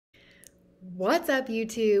What's up,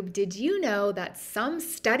 YouTube? Did you know that some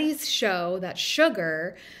studies show that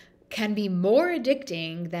sugar can be more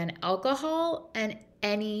addicting than alcohol and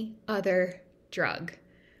any other drug?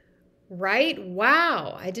 Right?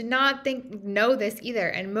 Wow. I did not know this either,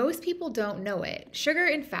 and most people don't know it. Sugar,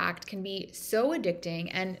 in fact, can be so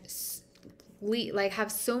addicting and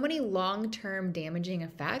have so many long-term damaging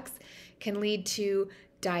effects, can lead to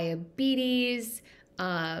diabetes,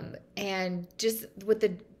 and just with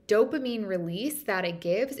the dopamine release that it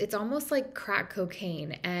gives, it's almost like crack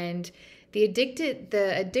cocaine. And the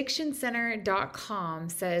addictioncenter.com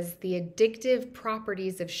says the addictive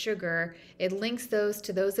properties of sugar, it links those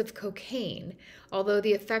to those of cocaine. Although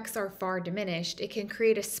the effects are far diminished, it can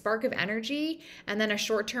create a spark of energy and then a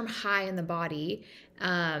short-term high in the body.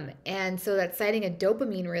 And so that's citing a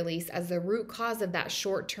dopamine release as the root cause of that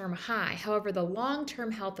short-term high. However, the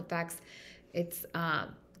long-term health effects, it's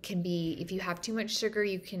can be, if you have too much sugar,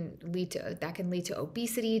 that can lead to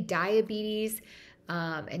obesity, diabetes,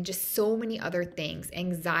 and just so many other things.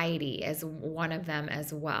 Anxiety as one of them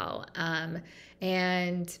as well.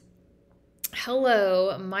 And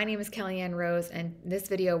hello, my name is Kellyanne Rose, and in this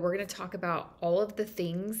video we're going to talk about all of the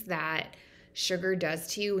things that sugar does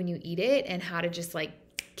to you when you eat it and how to just like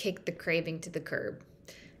kick the craving to the curb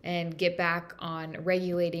and get back on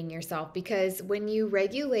regulating yourself. Because when you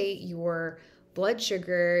regulate your blood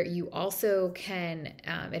sugar, you also can,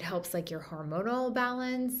 it helps like your hormonal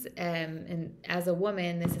balance. And as a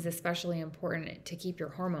woman, this is especially important to keep your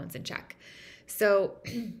hormones in check. So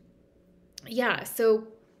yeah, so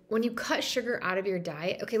when you cut sugar out of your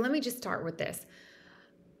diet, okay, let me just start with this.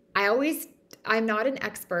 I'm not an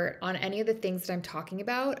expert on any of the things that I'm talking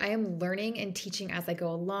about. I am learning and teaching as I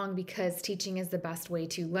go along because teaching is the best way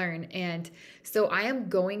to learn. And so I am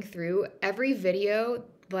going through every video,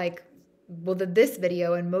 this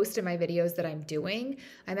video and most of my videos that I'm doing,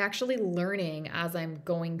 I'm actually learning as I'm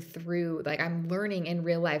going through, I'm learning in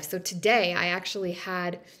real life. So today I'm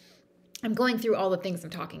going through all the things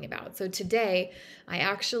I'm talking about. So today I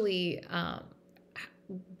actually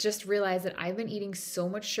just realized that I've been eating so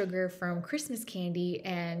much sugar from Christmas candy,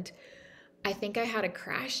 and I think I had a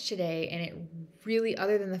crash today, and it really,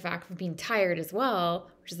 other than the fact of being tired as well,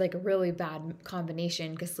 which is like a really bad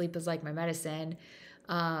combination because sleep is like my medicine,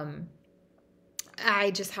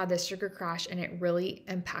 I just had this sugar crash, and it really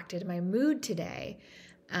impacted my mood today,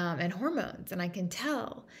 and hormones, and I can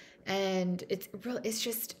tell. And it's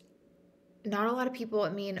just not a lot of people,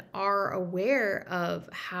 are aware of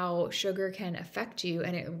how sugar can affect you,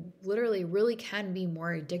 and it literally really can be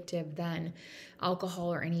more addictive than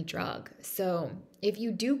alcohol or any drug. So if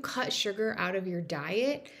you do cut sugar out of your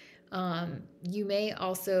diet, you may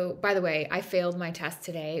also, by the way, I failed my test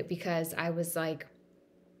today because I was like,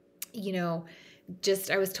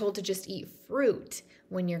 I was told to just eat fruit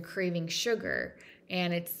when you're craving sugar.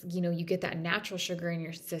 And it's, you get that natural sugar in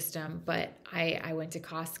your system. But I went to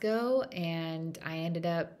Costco and I ended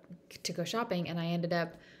up to go shopping, and I needed I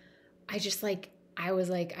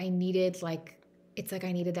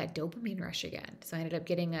needed that dopamine rush again. So I ended up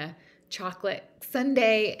getting a chocolate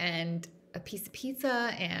sundae and a piece of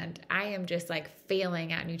pizza, and I am just like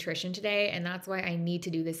failing at nutrition today. And that's why I need to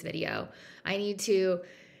do this video. I need to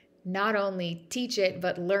not only teach it,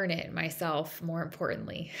 but learn it myself, more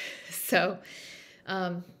importantly. So,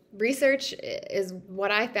 research is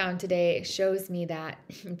what I found today shows me that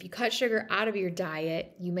if you cut sugar out of your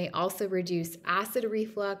diet, you may also reduce acid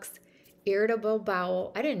reflux, irritable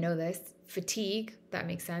bowel, I didn't know this, fatigue, that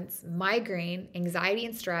makes sense, migraine, anxiety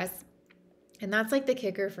and stress. And that's like the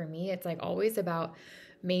kicker for me. It's like always about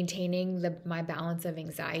maintaining my balance of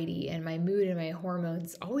anxiety, and my mood and my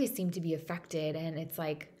hormones always seem to be affected. And it's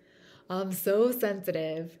like, I'm so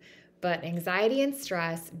sensitive. But anxiety and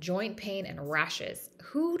stress, joint pain, and rashes.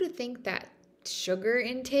 Who'd think that sugar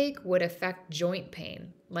intake would affect joint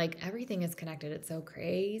pain? Like, everything is connected. It's so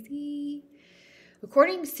crazy.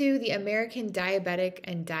 According to the American Diabetic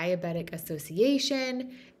and Diabetic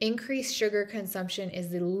Association, increased sugar consumption is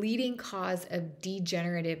the leading cause of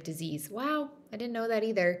degenerative disease. Wow, I didn't know that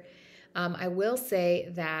either. I will say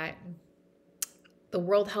that the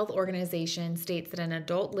World Health Organization states that an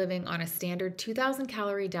adult living on a standard 2,000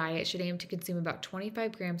 calorie diet should aim to consume about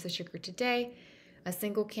 25 grams of sugar per day. A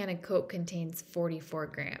single can of Coke contains 44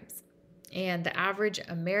 grams. And the average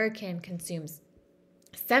American consumes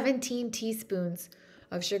 17 teaspoons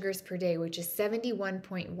of sugars per day, which is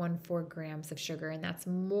 71.14 grams of sugar. And that's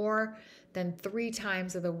more than 3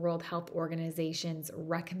 times of the World Health Organization's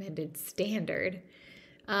recommended standard.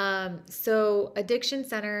 So Addiction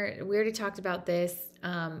Center, we already talked about this,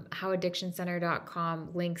 how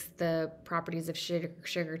addictioncenter.com links the properties of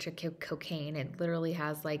sugar to cocaine. It literally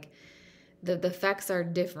has the effects are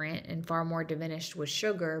different and far more diminished with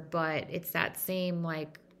sugar, but it's that same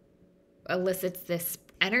like elicits this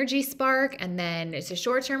energy spark, and then it's a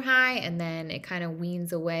short-term high, and then it kind of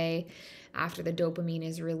weans away after the dopamine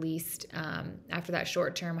is released, after that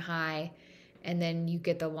short-term high, and then you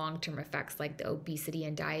get the long-term effects like the obesity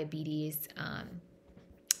and diabetes.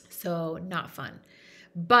 So not fun.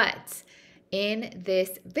 But in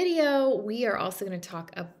this video, we are also going to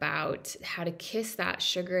talk about how to kiss that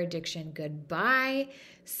sugar addiction goodbye.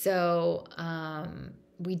 So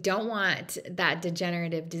we don't want that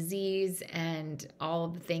degenerative disease and all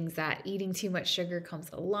of the things that eating too much sugar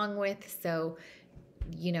comes along with. So,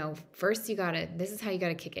 you know, first this is how you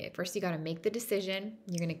gotta kick it. First, you gotta make the decision.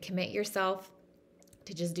 You're gonna commit yourself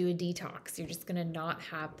to just do a detox. You're just gonna not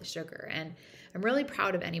have the sugar. And I'm really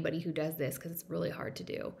proud of anybody who does this because it's really hard to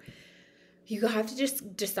do. You have to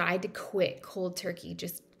just decide to quit cold turkey,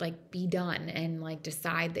 just like be done, and like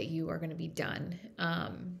decide that you are gonna be done.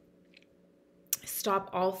 Stop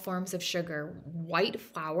all forms of sugar, white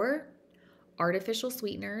flour, artificial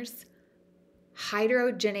sweeteners,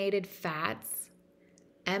 hydrogenated fats,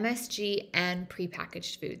 MSG, and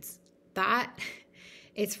prepackaged foods.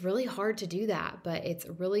 It's really hard to do that, but it's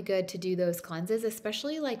really good to do those cleanses,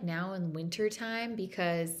 especially like now in winter time,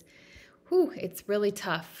 because it's really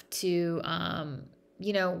tough to,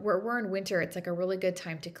 we're in winter. It's like a really good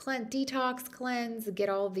time to cleanse, get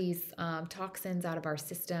all these toxins out of our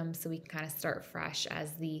system so we can kind of start fresh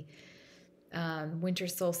as the winter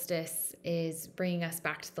solstice is bringing us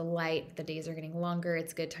back to the light. The days are getting longer.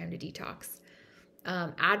 It's a good time to detox.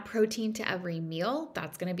 Add protein to every meal.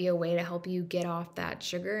 That's going to be a way to help you get off that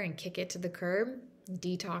sugar and kick it to the curb,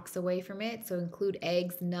 detox away from it. So include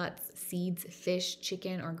eggs, nuts, seeds, fish,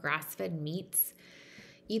 chicken, or grass-fed meats.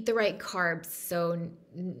 Eat the right carbs, so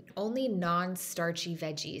only non-starchy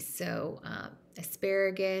veggies. So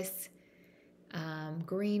asparagus,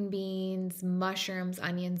 green beans, mushrooms,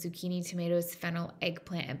 onions, zucchini, tomatoes, fennel,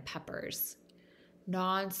 eggplant, and peppers.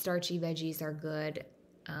 Non-starchy veggies are good.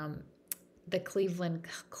 The Cleveland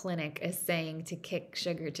Clinic is saying to kick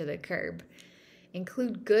sugar to the curb.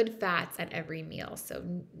 Include good fats at every meal. So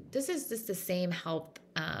this is just the same health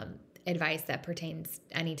advice that pertains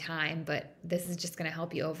anytime, but this is just going to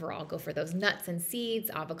help you overall. Go for those nuts and seeds,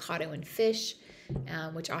 avocado and fish,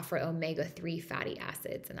 which offer omega-3 fatty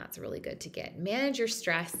acids, and that's really good to get. Manage your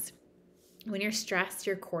stress. When you're stressed,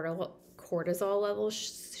 your cortisol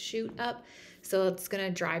levels shoot up, so it's going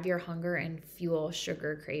to drive your hunger and fuel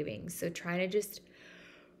sugar cravings. So try to just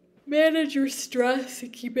manage your stress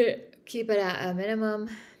and keep it at a minimum,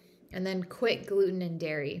 and then quit gluten and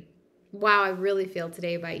dairy. Wow, I really feel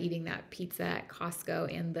today by eating that pizza at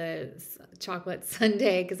Costco and the chocolate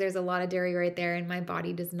sundae, because there's a lot of dairy right there, and my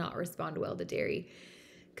body does not respond well to dairy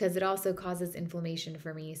because it also causes inflammation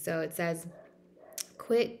for me. So it says,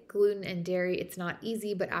 quit gluten and dairy. It's not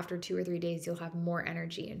easy, but after 2 or 3 days, you'll have more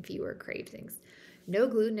energy and fewer cravings. No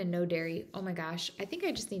gluten and no dairy. Oh my gosh, I think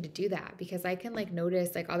I just need to do that, because I can like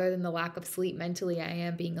notice, like, other than the lack of sleep, mentally I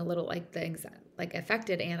am being a little like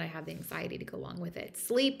affected, and I have the anxiety to go along with it.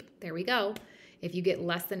 Sleep, there we go. If you get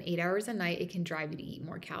less than 8 hours a night, it can drive you to eat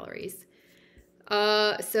more calories.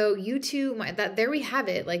 So you too, there we have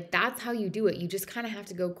it. Like, that's how you do it. You just kind of have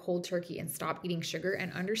to go cold turkey and stop eating sugar,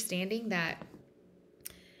 and understanding that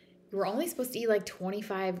we're only supposed to eat like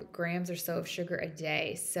 25 grams or so of sugar a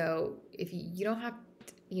day. So if you don't have,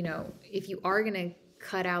 if you are going to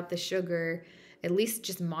cut out the sugar, at least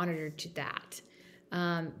just monitor to that.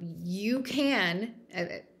 You can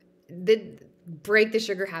break the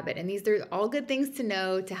sugar habit. And these are all good things to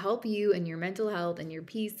know to help you and your mental health and your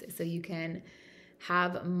peace, so you can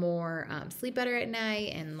have more sleep better at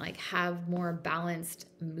night and like have more balanced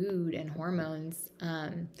mood and hormones.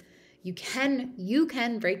 You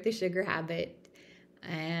can break the sugar habit,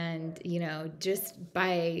 and just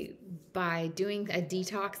by doing a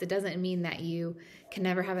detox, it doesn't mean that you can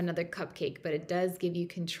never have another cupcake, but it does give you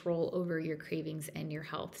control over your cravings and your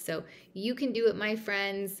health. So you can do it, my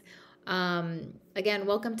friends. Again,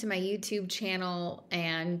 welcome to my YouTube channel,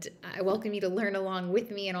 and I welcome you to learn along with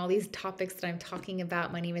me and all these topics that I'm talking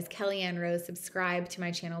about. My name is Kellyanne Rose. Subscribe to my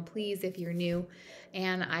channel, please, if you're new,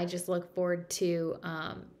 and I just look forward to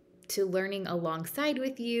learning alongside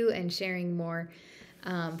with you and sharing more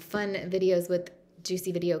fun videos with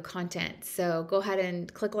juicy video content. So go ahead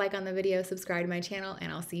and click like on the video, subscribe to my channel,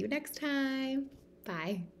 and I'll see you next time.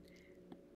 Bye.